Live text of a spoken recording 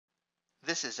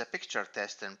This is a picture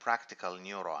test in practical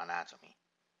neuroanatomy.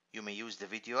 You may use the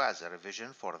video as a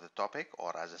revision for the topic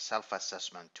or as a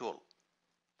self-assessment tool.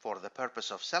 For the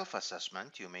purpose of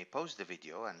self-assessment, you may pause the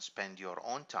video and spend your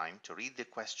own time to read the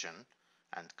question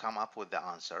and come up with the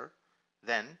answer.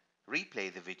 Then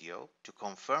replay the video to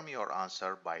confirm your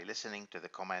answer by listening to the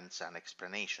comments and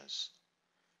explanations.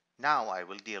 Now I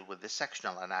will deal with the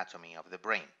sectional anatomy of the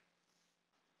brain.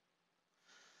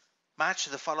 Match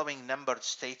the following numbered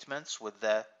statements with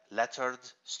the lettered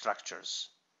structures.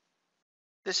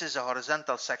 This is a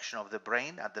horizontal section of the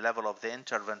brain at the level of the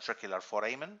interventricular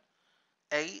foramen.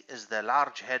 A is the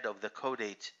large head of the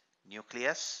caudate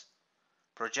nucleus,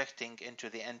 projecting into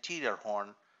the anterior horn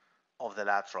of the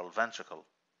lateral ventricle.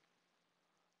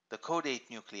 The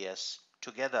caudate nucleus,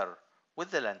 together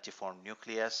with the lentiform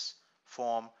nucleus,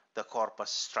 form the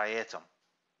corpus striatum.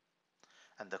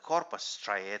 And the corpus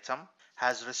striatum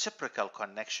has reciprocal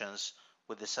connections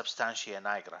with the substantia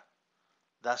nigra.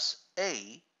 Thus,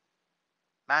 A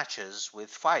matches with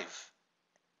 5,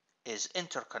 is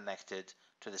interconnected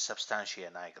to the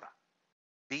substantia nigra.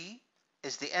 B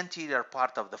is the anterior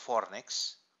part of the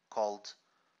fornix, called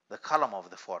the column of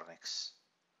the fornix.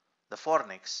 The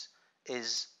fornix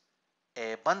is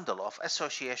a bundle of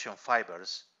association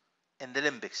fibers in the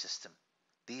limbic system.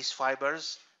 These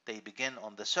fibers, they begin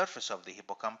on the surface of the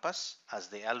hippocampus as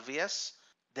the alveus,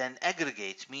 then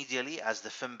aggregate medially as the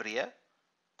fimbria,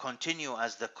 continue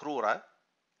as the crura,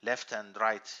 left and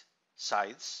right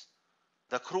sides.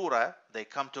 The crura, they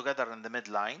come together in the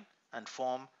midline and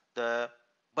form the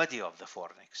body of the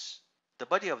fornix. The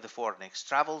body of the fornix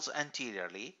travels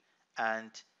anteriorly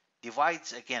and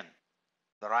divides again.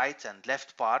 The right and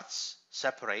left parts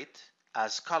separate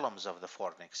as columns of the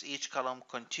fornix. Each column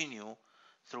continue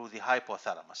through the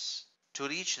hypothalamus to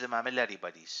reach the mammillary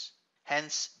bodies.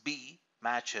 Hence, B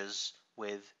matches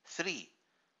with 3.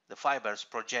 The fibers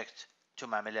project to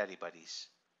mammillary bodies.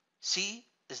 C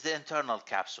is the internal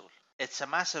capsule. It's a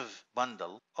massive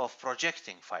bundle of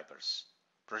projecting fibers.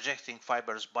 Projecting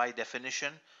fibers, by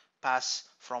definition, pass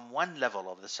from one level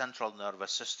of the central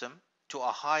nervous system to a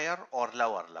higher or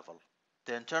lower level.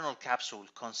 The internal capsule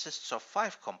consists of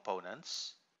 5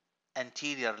 components: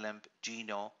 anterior limb,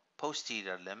 genu,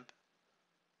 posterior limb,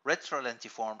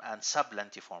 retrolentiform and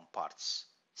sublentiform parts.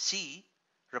 C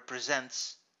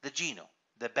represents the genu,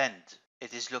 the bend.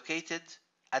 It is located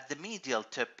at the medial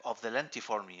tip of the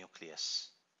lentiform nucleus,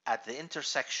 at the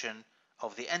intersection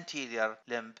of the anterior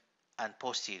limb and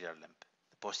posterior limb.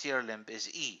 The posterior limb is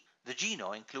E. The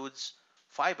genu includes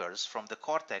fibers from the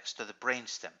cortex to the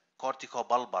brainstem,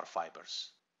 corticobulbar fibers.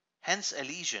 Hence, a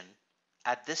lesion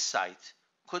at this site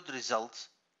could result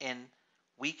in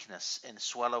weakness in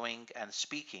swallowing and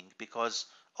speaking because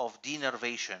of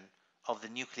denervation of the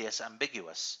nucleus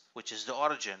ambiguus, which is the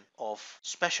origin of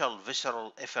special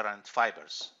visceral efferent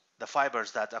fibers, the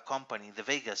fibers that accompany the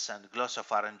vagus and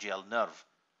glossopharyngeal nerve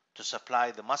to supply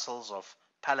the muscles of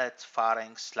palate,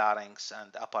 pharynx, larynx,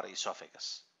 and upper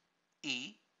esophagus.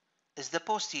 E is the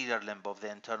posterior limb of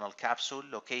the internal capsule,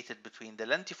 located between the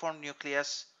lentiform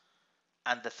nucleus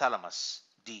and the thalamus.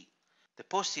 D. The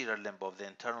posterior limb of the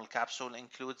internal capsule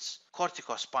includes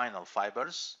corticospinal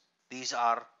fibers. These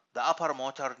are the upper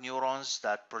motor neurons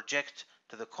that project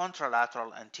to the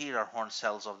contralateral anterior horn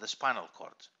cells of the spinal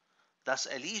cord. Thus,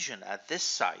 a lesion at this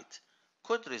site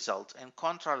could result in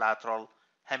contralateral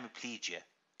hemiplegia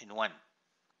in 1.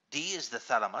 D is the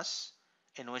thalamus,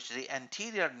 in which the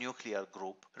anterior nuclear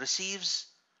group receives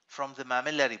from the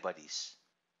mammillary bodies,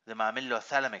 the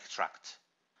mammillothalamic tract,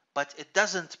 but it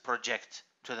doesn't project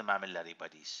to the mammillary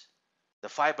bodies. The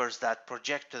fibers that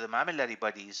project to the mammillary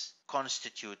bodies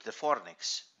constitute the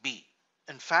fornix, B.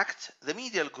 In fact, the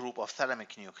medial group of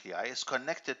thalamic nuclei is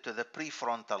connected to the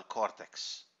prefrontal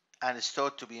cortex and is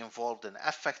thought to be involved in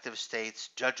affective states,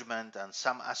 judgment, and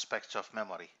some aspects of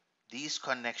memory. These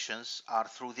connections are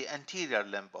through the anterior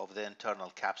limb of the internal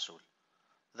capsule.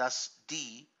 Thus,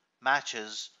 D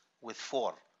matches with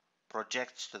 4,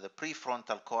 projects to the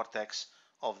prefrontal cortex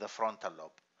of the frontal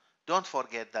lobe. Don't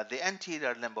forget that the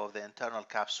anterior limb of the internal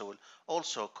capsule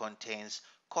also contains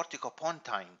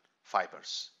corticopontine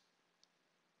fibers.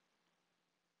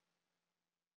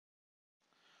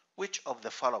 Which of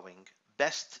the following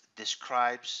best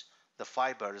describes the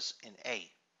fibers in A?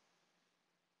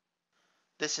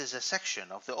 This is a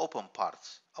section of the open part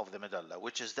of the medulla,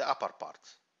 which is the upper part.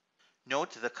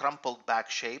 Note the crumpled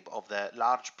back shape of the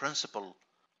large principal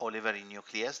olivary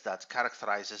nucleus that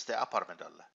characterizes the upper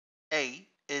medulla. A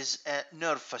is a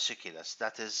nerve fasciculus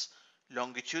that is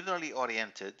longitudinally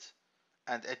oriented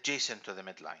and adjacent to the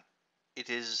midline. It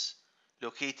is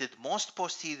located most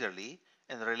posteriorly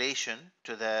in relation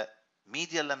to the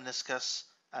medial lemniscus,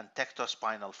 and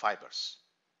tectospinal fibers.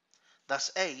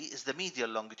 Thus, A is the medial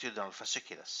longitudinal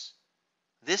fasciculus.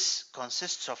 This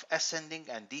consists of ascending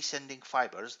and descending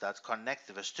fibers that connect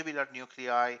the vestibular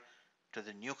nuclei to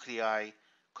the nuclei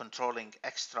controlling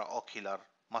extraocular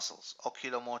muscles,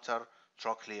 oculomotor,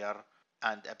 trochlear,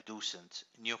 and abducens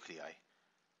nuclei.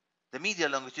 The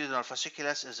medial longitudinal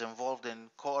fasciculus is involved in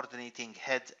coordinating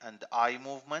head and eye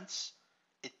movements.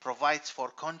 It provides for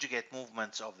conjugate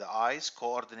movements of the eyes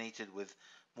coordinated with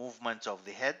movement of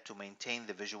the head to maintain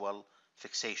the visual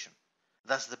fixation.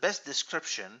 Thus, the best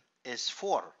description is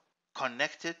 4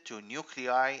 connected to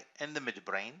nuclei in the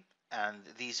midbrain, and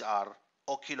these are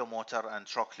oculomotor and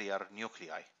trochlear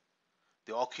nuclei.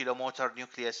 The oculomotor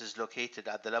nucleus is located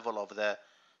at the level of the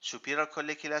superior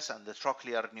colliculus, and the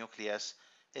trochlear nucleus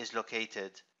is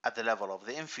located at the level of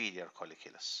the inferior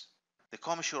colliculus. The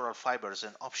commissural fibers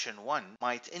in option 1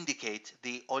 might indicate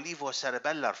the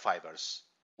olivocerebellar fibers,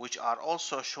 which are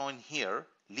also shown here,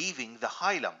 leaving the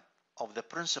hilum of the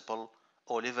principal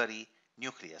olivary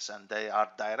nucleus, and they are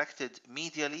directed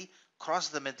medially, cross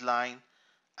the midline,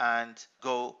 and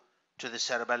go to the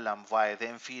cerebellum via the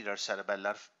inferior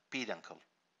cerebellar peduncle.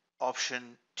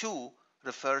 Option 2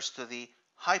 refers to the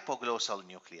hypoglossal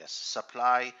nucleus,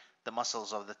 supply the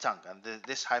muscles of the tongue, and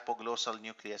this hypoglossal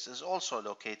nucleus is also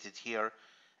located here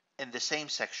in the same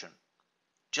section,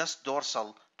 just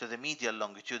dorsal to the medial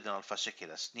longitudinal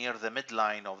fasciculus, near the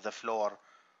midline of the floor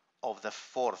of the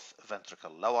fourth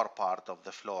ventricle, lower part of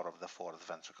the floor of the fourth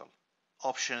ventricle.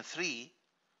 Option 3,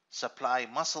 supply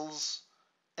muscles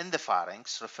in the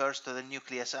pharynx, refers to the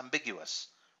nucleus ambiguus,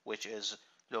 which is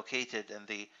located in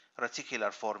the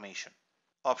reticular formation.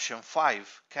 Option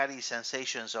 5, carry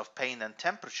sensations of pain and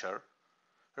temperature,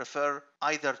 refer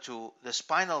either to the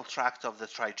spinal tract of the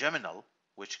trigeminal,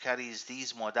 which carries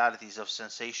these modalities of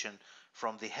sensation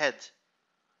from the head,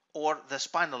 or the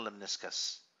spinal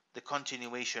lemniscus, the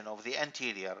continuation of the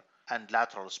anterior and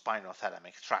lateral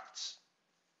spinothalamic tracts.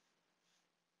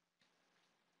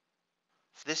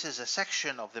 This is a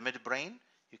section of the midbrain.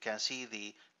 You can see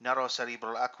the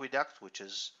neurocerebral aqueduct, which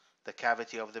is the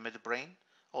cavity of the midbrain.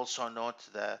 Also note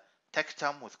the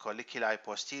tectum with colliculi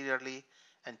posteriorly.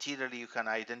 Anteriorly, you can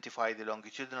identify the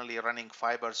longitudinally running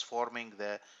fibers forming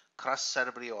the crus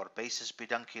cerebri or basis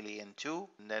pedunculi in 2.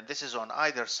 And then this is on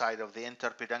either side of the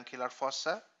interpeduncular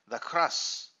fossa. The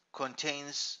crus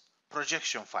contains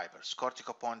projection fibers,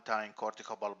 corticopontine,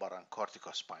 corticobulbar, and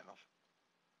corticospinal.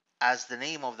 As the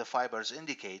name of the fibers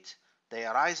indicate, they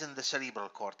arise in the cerebral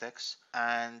cortex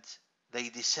and they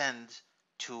descend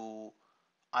to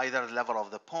either level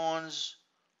of the pons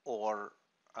or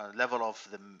level of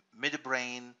the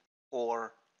midbrain,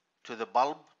 or to the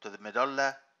bulb, to the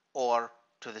medulla, or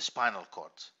to the spinal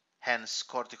cord. Hence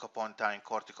corticopontine,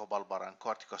 corticobulbar, and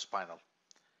corticospinal.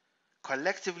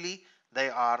 Collectively, they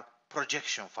are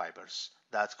projection fibers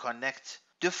that connect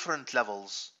different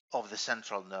levels of the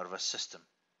central nervous system.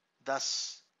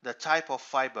 Thus, the type of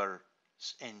fibers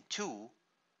in 2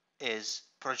 is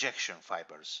projection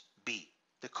fibers, B.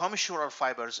 The commissural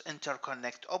fibers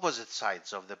interconnect opposite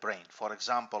sides of the brain, for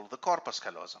example, the corpus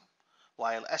callosum,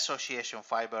 while association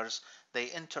fibers, they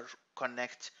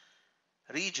interconnect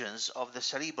regions of the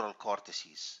cerebral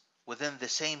cortices within the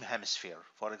same hemisphere,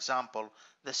 for example,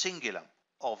 the cingulum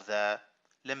of the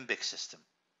limbic system.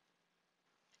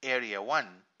 Area 1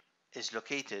 is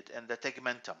located in the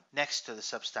tegmentum next to the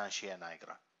substantia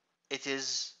nigra. It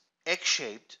is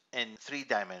egg-shaped in 3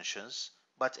 dimensions,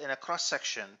 but in a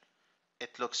cross-section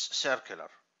it looks circular.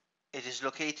 It is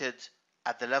located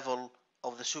at the level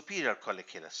of the superior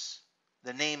colliculus.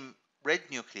 The name red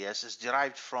nucleus is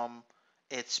derived from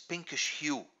its pinkish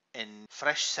hue in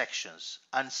fresh sections,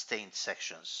 unstained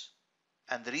sections.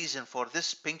 And the reason for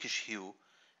this pinkish hue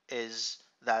is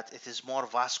that it is more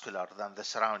vascular than the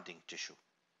surrounding tissue.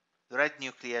 The red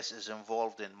nucleus is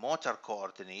involved in motor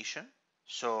coordination,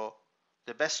 so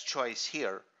the best choice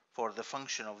here for the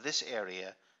function of this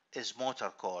area is motor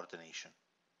coordination.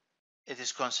 It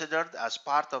is considered as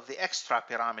part of the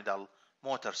extrapyramidal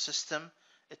motor system.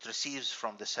 It receives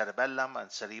from the cerebellum and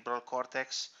cerebral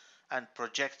cortex and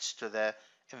projects to the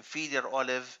inferior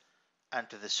olive and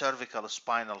to the cervical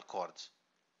spinal cord,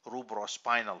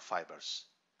 rubrospinal fibers.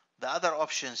 The other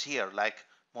options here, like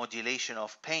modulation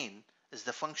of pain, is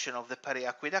the function of the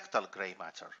periaqueductal gray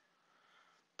matter.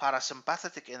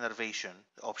 Parasympathetic innervation,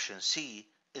 option C,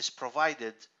 is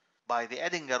provided by the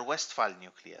Edinger-Westphal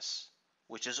nucleus,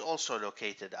 which is also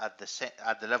located at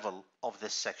the level of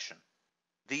this section.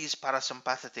 These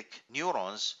parasympathetic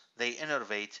neurons, they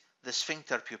innervate the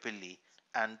sphincter pupillae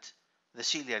and the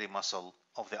ciliary muscle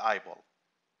of the eyeball.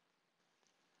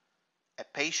 A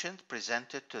patient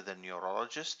presented to the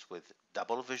neurologist with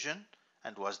double vision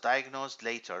and was diagnosed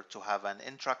later to have an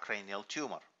intracranial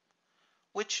tumor.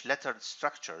 Which lettered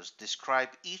structures describe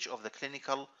each of the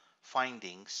clinical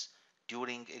findings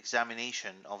during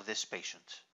examination of this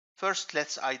patient? First,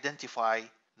 let's identify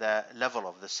the level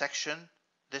of the section.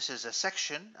 This is a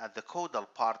section at the caudal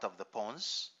part of the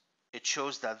pons. It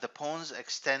shows that the pons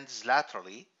extends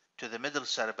laterally to the middle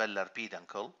cerebellar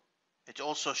peduncle. It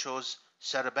also shows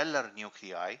cerebellar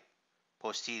nuclei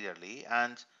posteriorly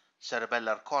and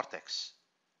cerebellar cortex.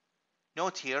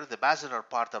 Note here the basilar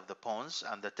part of the pons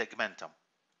and the tegmentum.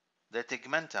 The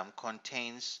tegmentum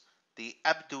contains the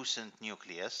abducent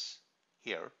nucleus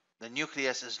here. The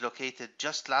nucleus is located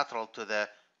just lateral to the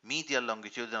medial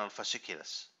longitudinal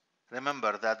fasciculus.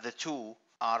 Remember that the two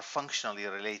are functionally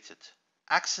related.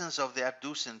 Axons of the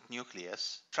abducent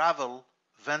nucleus travel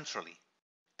ventrally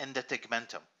in the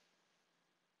tegmentum,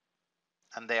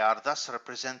 and they are thus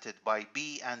represented by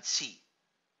B and C.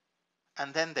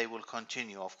 And then they will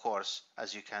continue, of course,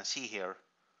 as you can see here,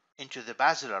 into the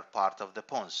basilar part of the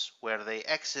pons, where they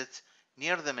exit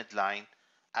near the midline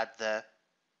at the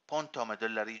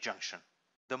pontomedullary junction.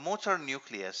 The motor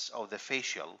nucleus of the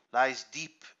facial lies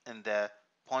deep in the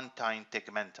pontine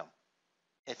tegmentum.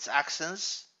 Its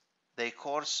axons, they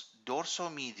course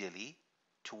dorsomedially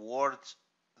towards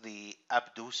the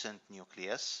abducent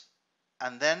nucleus,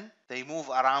 and then they move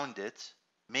around it,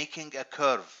 making a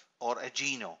curve or a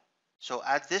genu. So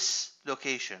at this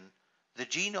location, the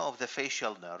genu of the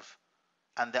facial nerve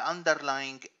and the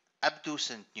underlying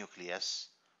abducent nucleus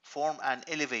form an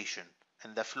elevation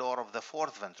in the floor of the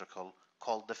fourth ventricle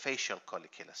called the facial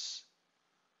colliculus.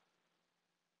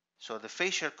 So the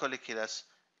facial colliculus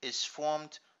is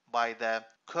formed by the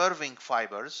curving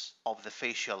fibers of the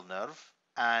facial nerve,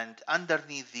 and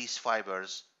underneath these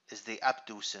fibers is the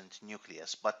abducent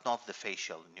nucleus, but not the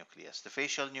facial nucleus. The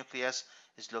facial nucleus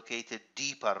is located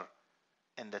deeper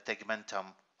in the tegmentum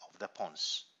of the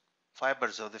pons.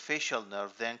 Fibers of the facial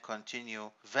nerve then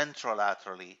continue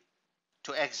ventrolaterally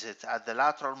to exit at the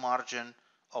lateral margin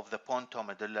of the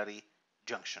pontomedullary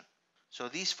junction. So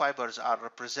these fibers are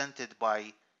represented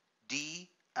by D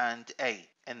and A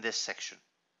in this section.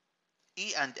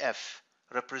 E and F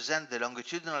represent the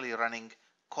longitudinally running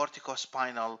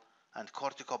corticospinal and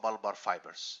corticobulbar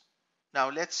fibers. Now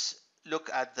let's look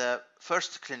at the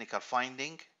first clinical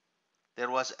finding. There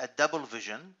was a double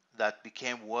vision that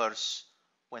became worse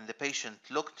when the patient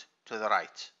looked to the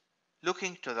right.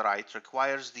 Looking to the right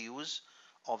requires the use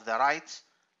of the right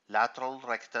lateral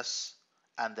rectus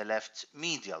and the left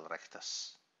medial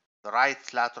rectus. The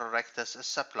right lateral rectus is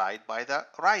supplied by the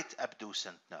right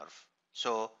abducent nerve.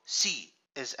 So C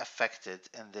is affected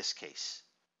in this case.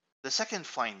 The second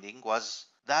finding was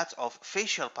that of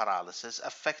facial paralysis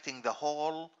affecting the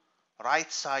whole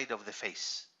right side of the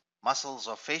face. Muscles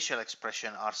of facial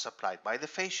expression are supplied by the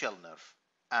facial nerve,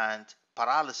 and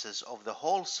paralysis of the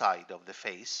whole side of the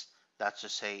face, that's to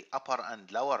say upper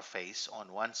and lower face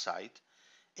on one side,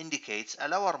 indicates a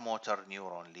lower motor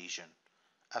neuron lesion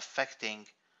affecting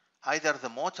either the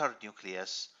motor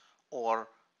nucleus or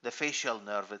the facial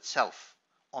nerve itself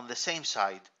on the same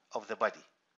side of the body.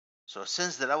 So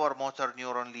since the lower motor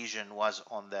neuron lesion was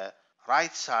on the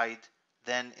right side,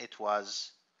 then it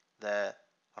was the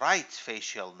right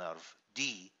facial nerve,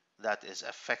 D, that is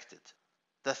affected.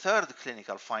 The third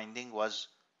clinical finding was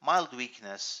mild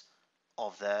weakness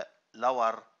of the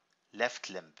lower left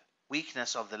limb.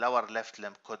 Weakness of the lower left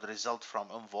limb could result from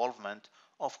involvement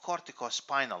of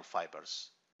corticospinal fibers.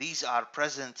 These are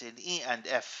present in E and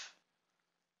F.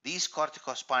 These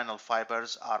corticospinal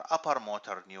fibers are upper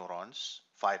motor neurons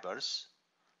fibers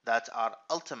that are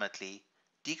ultimately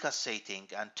decussating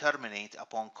and terminate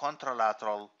upon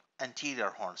contralateral anterior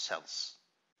horn cells.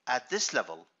 At this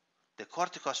level, the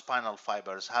corticospinal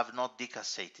fibers have not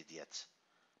decussated yet,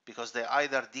 because they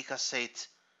either decussate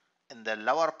in the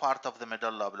lower part of the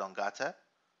medulla oblongata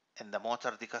in the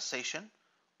motor decussation,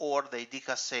 or they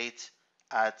decussate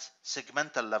at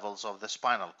segmental levels of the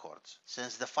spinal cord.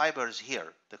 Since the fibers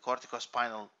here, the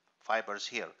corticospinal fibers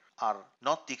here, are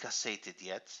not decussated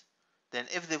yet, then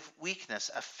if the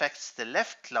weakness affects the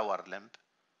left lower limb,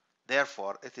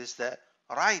 therefore it is the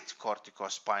right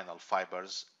corticospinal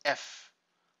fibers, F,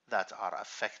 that are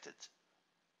affected.